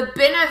 The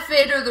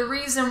benefit or the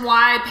reason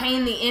why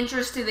paying the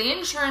interest to the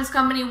insurance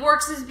company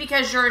works is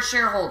because you're a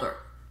shareholder.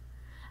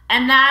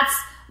 And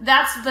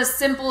that's the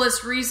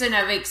simplest reason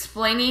of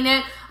explaining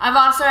it. I've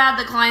also had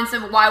the clients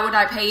of, why would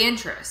I pay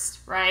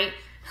interest, right?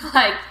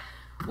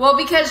 Well,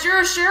 because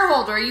you're a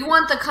shareholder, you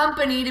want the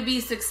company to be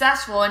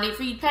successful. And if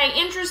you pay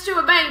interest to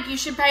a bank, you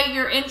should pay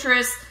your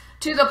interest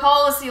to the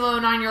policy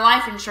loan on your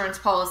life insurance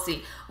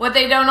policy. What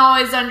they don't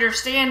always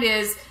understand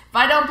is, if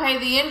I don't pay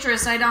the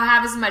interest, I don't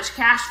have as much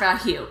cash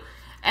value.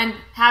 And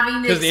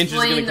having to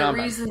explain the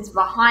reasons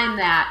behind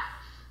that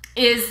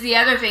is the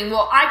other thing.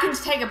 Well, I can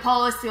take a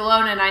policy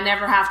loan and I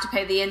never have to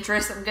pay the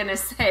interest. I'm going to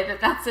say that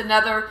that's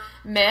another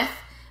myth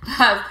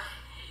of,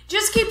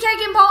 just keep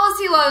taking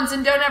policy loans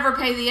and don't ever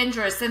pay the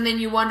interest, and then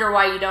you wonder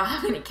why you don't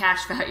have any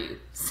cash value.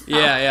 So.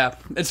 Yeah,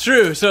 it's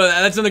true. So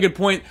that's another good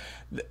point.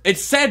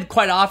 It's said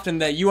quite often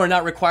that you are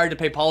not required to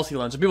pay policy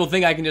loans. So people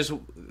think I can just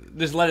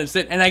let it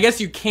sit, and I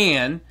guess you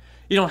can.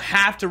 You don't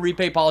have to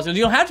repay policy loans.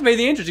 You don't have to pay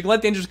the interest. You can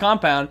let the interest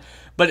compound,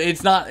 but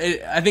it's not.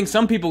 I think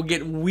some people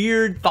get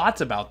weird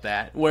thoughts about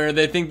that, where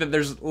they think that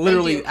there's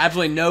literally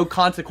absolutely no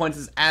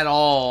consequences at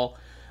all.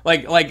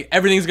 Like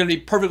everything's going to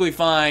be perfectly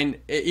fine,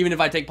 even if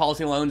I take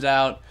policy loans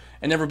out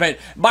and never pay it.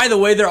 By the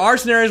way, there are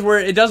scenarios where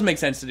it does make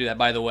sense to do that,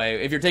 by the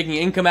way. If you're taking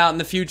income out in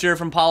the future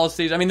from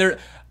policies. I mean,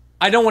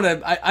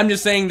 I'm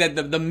just saying that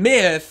the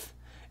myth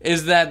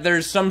is that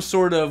there's some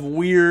sort of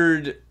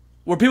weird,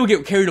 where people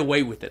get carried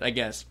away with it, I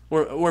guess.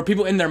 Where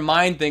people in their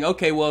mind think,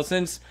 okay, well,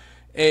 since,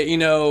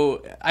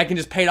 I can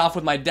just pay it off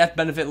with my death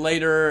benefit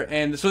later.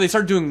 And so they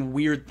start doing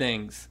weird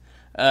things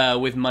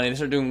with money. They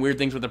start doing weird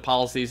things with their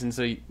policies. And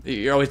so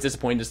you're always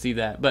disappointed to see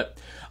that. But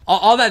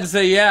all that to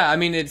say, yeah, I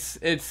mean,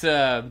 it's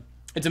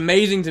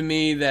amazing to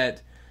me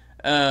that,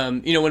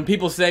 when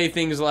people say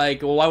things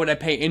like, well, why would I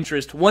pay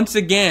interest? Once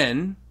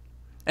again,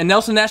 and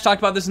Nelson Nash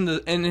talked about this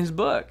in his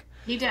book.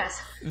 He does.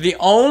 This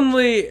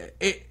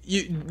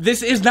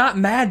is not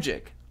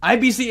magic.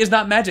 IBC is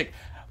not magic.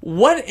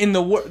 What in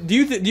the world do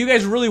you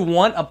guys really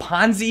want a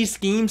Ponzi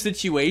scheme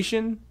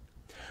situation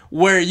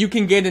where you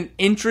can get an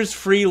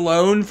interest-free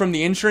loan from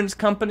the insurance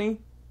company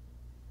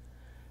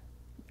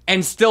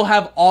and still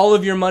have all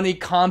of your money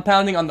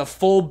compounding on the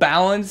full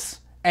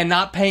balance and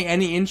not pay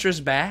any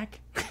interest back?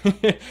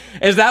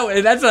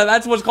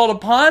 That's what's called a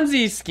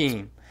Ponzi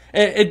scheme.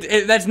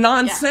 That's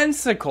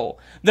nonsensical.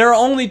 Yeah. There are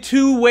only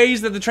two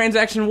ways that the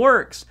transaction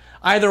works.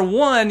 Either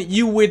one,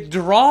 you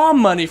withdraw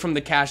money from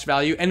the cash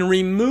value and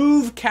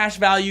remove cash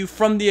value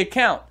from the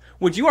account,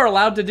 which you are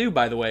allowed to do,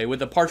 by the way,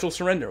 with a partial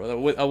surrender,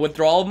 with a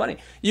withdrawal of money.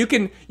 You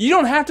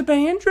don't have to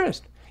pay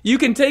interest. You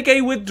can take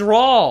a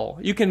withdrawal.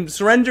 You can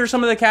surrender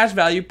some of the cash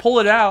value, pull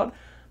it out,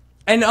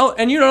 and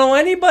you don't owe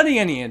anybody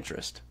any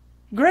interest.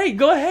 Great,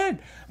 go ahead.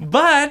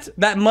 But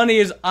that money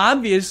is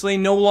obviously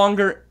no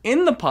longer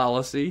in the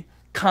policy,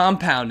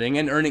 compounding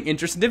and earning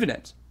interest and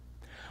dividends.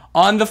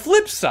 On the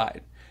flip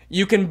side,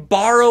 you can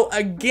borrow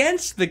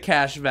against the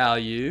cash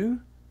value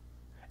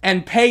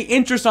and pay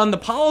interest on the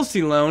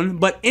policy loan,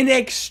 but in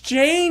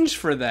exchange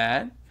for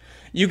that,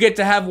 you get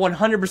to have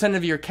 100%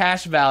 of your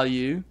cash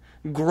value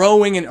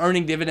growing and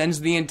earning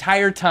dividends the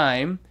entire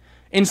time,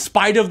 in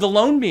spite of the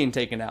loan being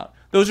taken out.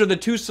 Those are the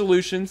two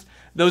solutions.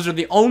 Those are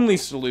the only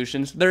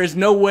solutions. There is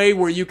no way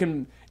where you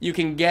can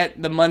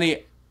get the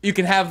money. You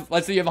can have,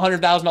 let's say you have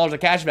 $100,000 of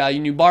cash value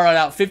and you borrow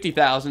out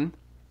 $50,000.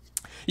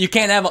 You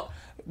can't have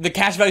the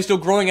cash value still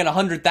growing at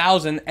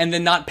 $100,000 and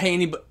then not pay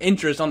any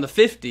interest on the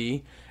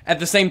 $50,000 at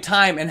the same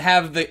time and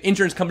have the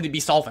insurance company be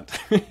solvent.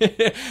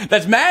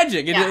 That's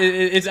magic. Yeah.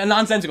 It's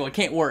nonsensical. It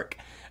can't work.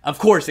 Of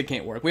course it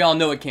can't work. We all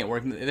know it can't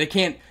work. They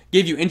can't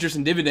give you interest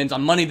and dividends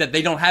on money that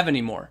they don't have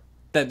anymore.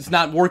 That's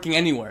not working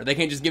anywhere. They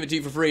can't just give it to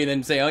you for free and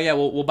then say, oh yeah,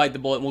 we'll bite the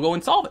bullet and we'll go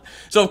and solve it.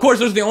 So of course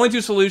those are the only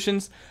two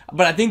solutions,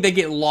 but I think they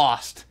get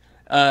lost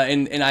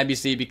in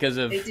IBC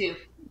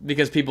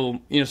because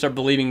people start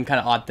believing kind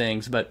of odd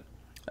things. But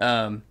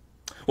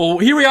well,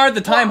 here we are at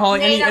the time, Holly.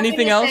 Nate,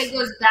 anything else? It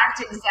goes back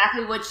to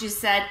exactly what you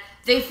said.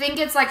 They think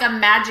it's like a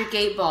magic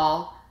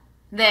 8-ball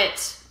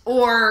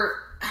or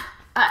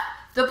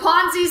the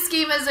Ponzi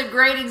scheme is a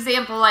great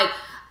example. Like,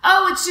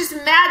 oh, it's just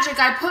magic.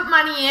 I put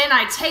money in,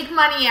 I take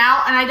money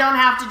out, and I don't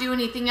have to do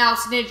anything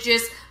else, and it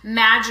just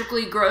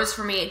magically grows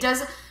for me.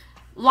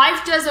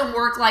 Life doesn't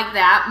work like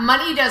that.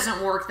 Money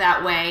doesn't work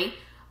that way.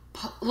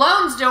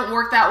 Loans don't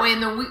work that way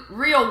in the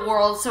real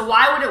world, so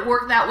why would it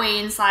work that way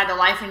inside a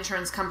life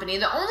insurance company?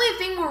 The only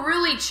thing we're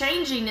really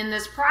changing in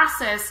this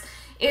process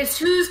is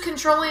who's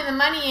controlling the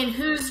money and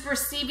who's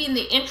receiving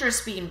the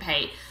interest being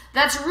paid.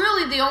 That's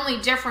really the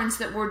only difference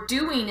that we're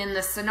doing in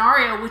this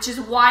scenario, which is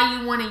why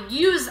you want to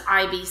use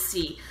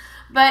IBC.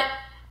 But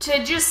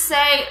to just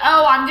say,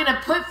 oh, I'm going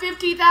to put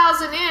 $50,000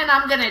 in,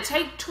 I'm going to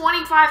take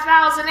 $25,000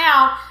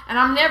 out, and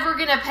I'm never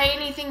going to pay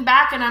anything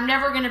back, and I'm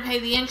never going to pay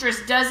the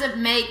interest,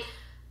 doesn't make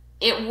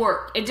it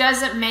work. It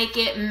doesn't make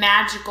it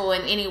magical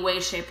in any way,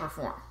 shape, or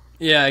form.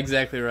 Yeah,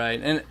 exactly right.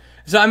 And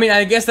so, I mean,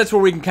 I guess that's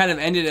where we can kind of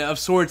end it of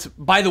sorts.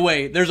 By the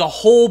way, there's a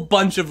whole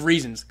bunch of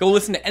reasons. Go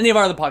listen to any of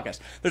our other podcasts.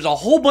 There's a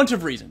whole bunch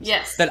of reasons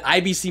that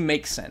IBC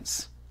makes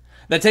sense.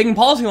 That taking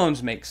policy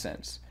loans makes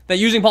sense. That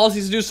using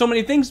policies to do so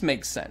many things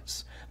makes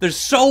sense. There's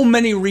so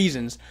many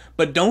reasons,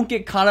 but don't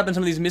get caught up in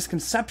some of these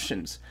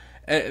misconceptions.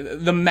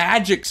 The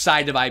magic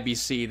side of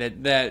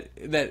IBC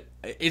that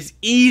is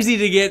easy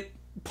to get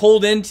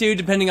pulled into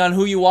depending on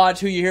who you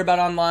watch, who you hear about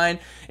online.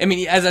 I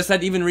mean, as I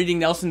said, even reading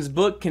Nelson's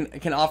book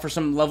can offer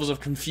some levels of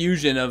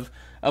confusion of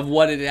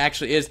what it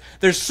actually is.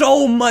 There's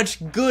so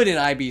much good in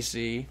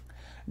IBC.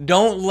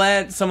 Don't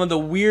let some of the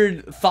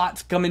weird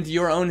thoughts come into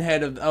your own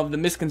head of the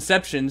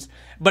misconceptions,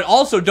 but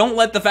also don't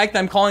let the fact that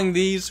I'm calling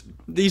these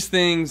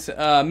things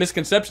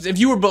misconceptions, if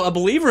you were a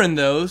believer in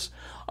those,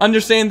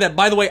 understand that,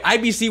 by the way,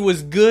 IBC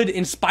was good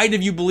in spite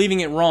of you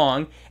believing it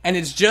wrong, and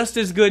it's just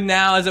as good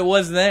now as it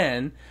was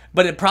then,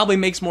 but it probably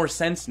makes more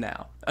sense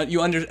now.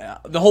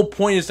 The whole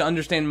point is to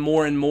understand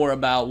more and more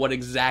about what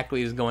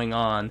exactly is going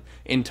on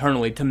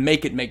internally to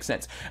make it make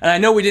sense. And I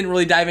know we didn't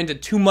really dive into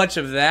too much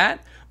of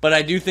that, but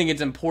I do think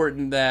it's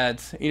important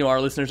that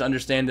our listeners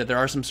understand that there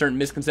are some certain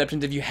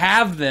misconceptions. If you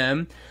have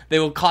them, they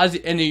will cause,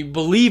 and you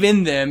believe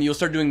in them, you'll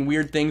start doing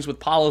weird things with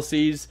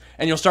policies,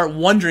 and you'll start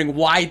wondering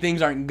why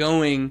things aren't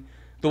going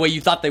the way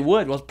you thought they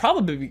would. Well, it's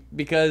probably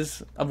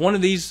because of one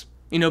of these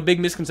big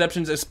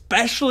misconceptions,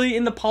 especially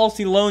in the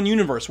policy loan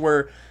universe,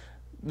 where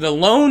the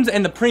loans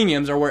and the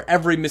premiums are where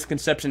every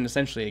misconception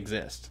essentially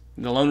exists.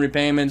 The loan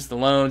repayments, the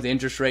loans, the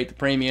interest rate, the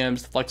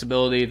premiums, the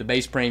flexibility, the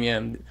base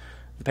premium,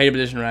 the paid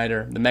position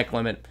rider, the MEC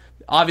limit.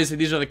 Obviously,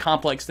 these are the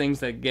complex things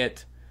that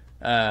get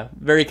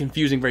very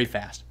confusing very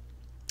fast.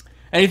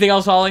 Anything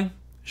else, Holly?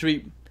 Should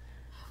we?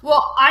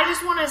 Well, I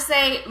just want to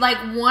say, like,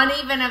 one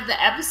even of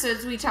the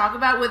episodes we talk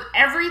about, with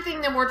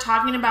everything that we're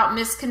talking about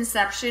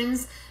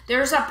misconceptions,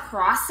 there's a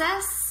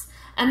process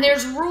and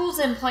there's rules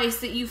in place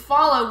that you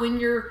follow when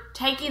you're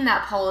taking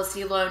that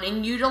policy loan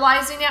and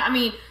utilizing it. I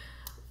mean,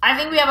 I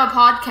think we have a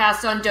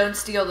podcast on Don't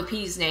Steal the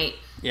Peas, Nate.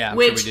 Yeah,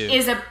 which sure we do.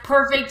 Is a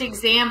perfect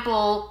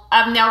example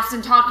of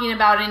Nelson talking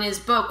about in his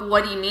book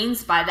what he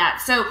means by that.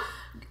 So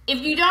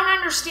if you don't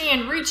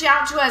understand, reach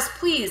out to us,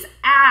 please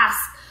ask.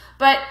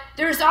 But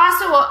there's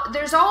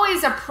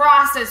always a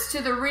process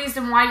to the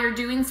reason why you're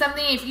doing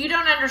something. If you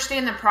don't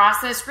understand the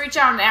process, reach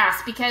out and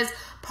ask, because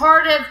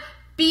part of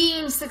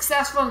being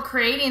successful in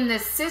creating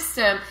this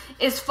system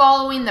is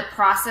following the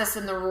process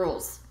and the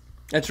rules.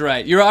 That's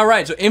right. You're all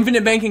right. So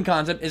infinite banking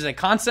concept is a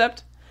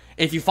concept.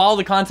 If you follow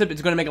the concept,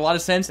 it's going to make a lot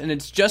of sense, and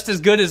it's just as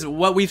good as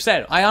what we've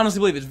said. I honestly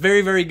believe it's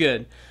very, very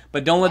good.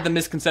 But don't let the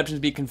misconceptions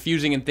be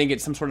confusing and think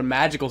it's some sort of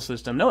magical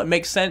system. No, it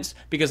makes sense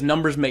because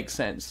numbers make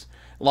sense.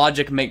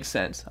 Logic makes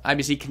sense.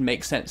 IBC can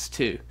make sense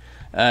too.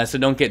 So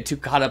don't get too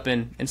caught up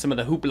in some of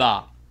the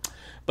hoopla.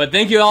 But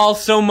thank you all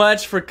so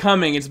much for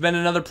coming. It's been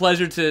another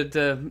pleasure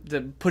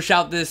to push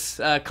out this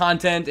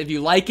content. If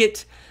you like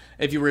it,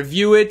 if you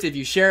review it, if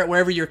you share it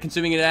wherever you're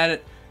consuming it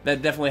at,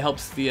 that definitely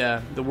helps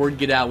the word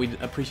get out. We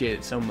appreciate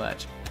it so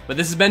much. But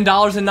this has been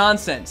Dollars and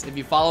Nonsense. If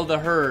you follow the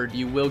herd,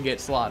 you will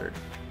get slaughtered.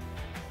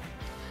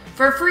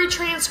 For free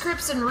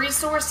transcripts and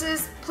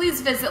resources, please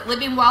visit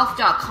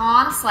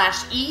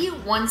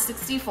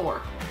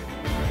livingwealth.com/E164.